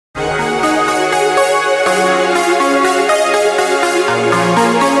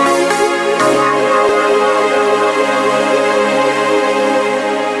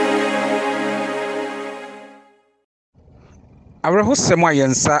Husema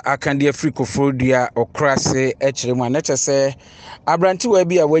yensa akandi Afrikofodua okrase echiremu anache se abrantiwa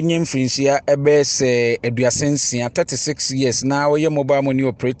bi a wanyem frinsia ebe se eduasensia 36 years na woye mobile money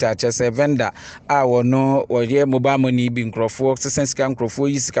operator achese vendor a wono woye mobile money bi nkrofo sensika nkrofo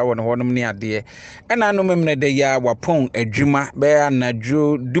yisika wono honom ne ade ena no memne de ya wapon adwuma be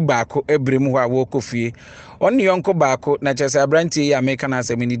anadwo dubako ebremu ho a wokofie oni yonko baako na chese abranti ya America na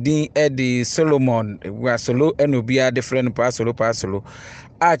asemini din edi Solomon wa solo enobia different pa solo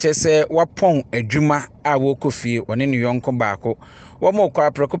a chese wapon adwuma a wokofie oni ne yonko baako womo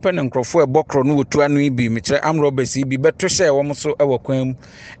kwa prekope ne nkrofo ebokro no wotu anu ibi mekire amrobesi bi beto hye womo so ewokwam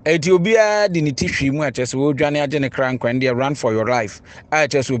edi obia di ne tihwi mu a chese wodwane age ne krankwan de run for your life a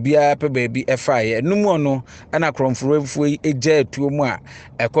chese obia pe baabi efae enum ono ana kromforofuo eja atuo mu a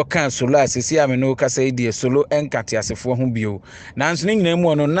ekokan solo asesi ameno kasa edi solo enkate asefo ho bio nanso ne nyina mu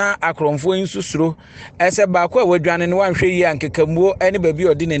ono na akromfo insusuro ese baako a wadwane ne wanhwe yi ankekamuo ene baabi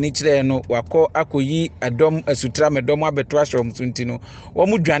odi nani kire no wako akoyi adom asutra medom abeto ashom suntino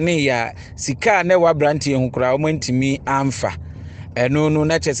womu dwane ya sika na wabrantie hu kura womu ntimi amfa eno no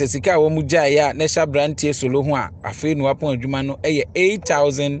na chese sika womu gya ya na sha brantie solo ho a afei no wapon adwuma no eye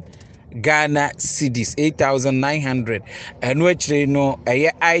 8000 Ghana cedis 8,900 eno akire no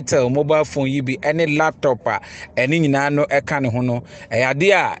eye itel mobile phone yibi ene laptop a ene nyina no eka ne ho no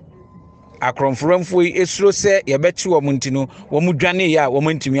ade a akromframfo esuro se yebechi wo muntino wo mudwane ya wo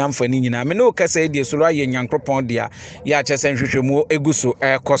mantimi amfa ni nyina me no kasa die soro aye nyankropon dia ya chese nhwehwemu eguso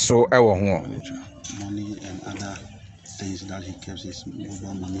ekoso ewo ho money and other things that he keeps his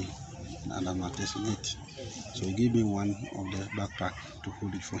mobile money and other matters in it. So he gave me one of the backpack to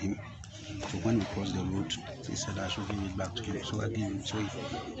hold it for him. So when we crossed the road, he said I should give it back to him. So I gave him. So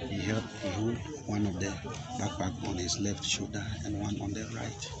he held one of the backpack on his left shoulder and one on the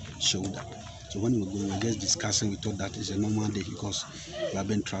right shoulder. So when we were just discussing, we thought that is a normal day because we have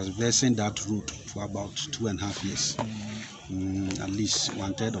been traversing that route for about 2.5 years. At least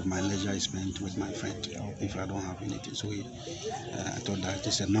 1/3 of my leisure is spent with my friend if I don't have anything. So I thought that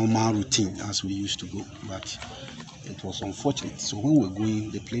it's a normal routine as we used to go, but it was unfortunate. So when we were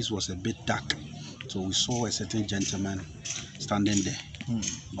going, the place was a bit dark. So we saw a certain gentleman standing there,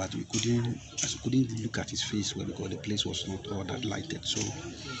 but we couldn't look at his face well because the place was not all that lighted. So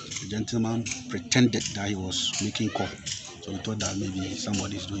the gentleman pretended that he was making call. So we thought that maybe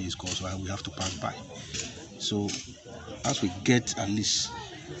somebody is doing his call, so we have to pass by. So as we get at least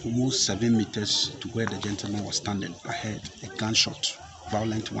almost 7 meters to where the gentleman was standing, I heard a gunshot,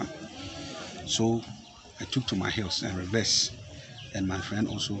 violent one. So I took to my heels and reversed, and my friend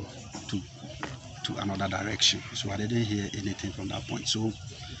also took to another direction. So I didn't hear anything from that point. So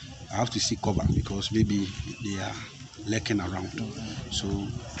I have to seek cover because maybe they are lurking around. So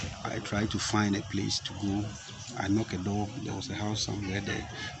I tried to find a place to go. I knocked a door. There was a house somewhere there.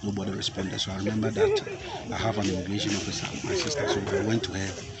 Nobody responded. So I remember that I have an immigration officer, my sister. So I went to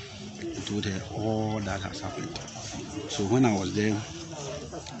her and told her all that has happened. So when I was there,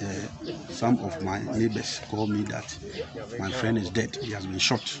 some of my neighbors called me that my friend is dead. He has been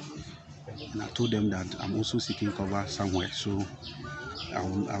shot. And I told them that I'm also seeking cover somewhere. So I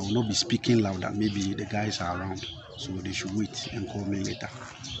will not be speaking loud, that maybe the guys are around. So they should wait and call me later.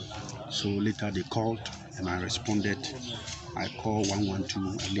 So later they called and I responded. I called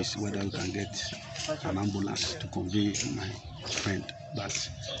 112, at least whether we can get an ambulance to convey my friend, but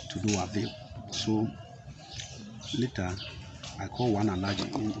to no avail. So later I called one Alaji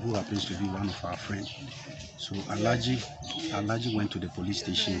who happens to be one of our friends. So Alaji went to the police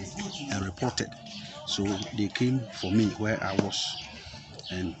station and reported. So they came for me where I was,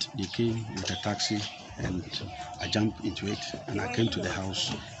 and they came with a taxi and I jumped into it and I came to the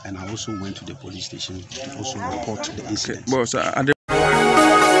house and I also went to the police station to also report the incident. Okay.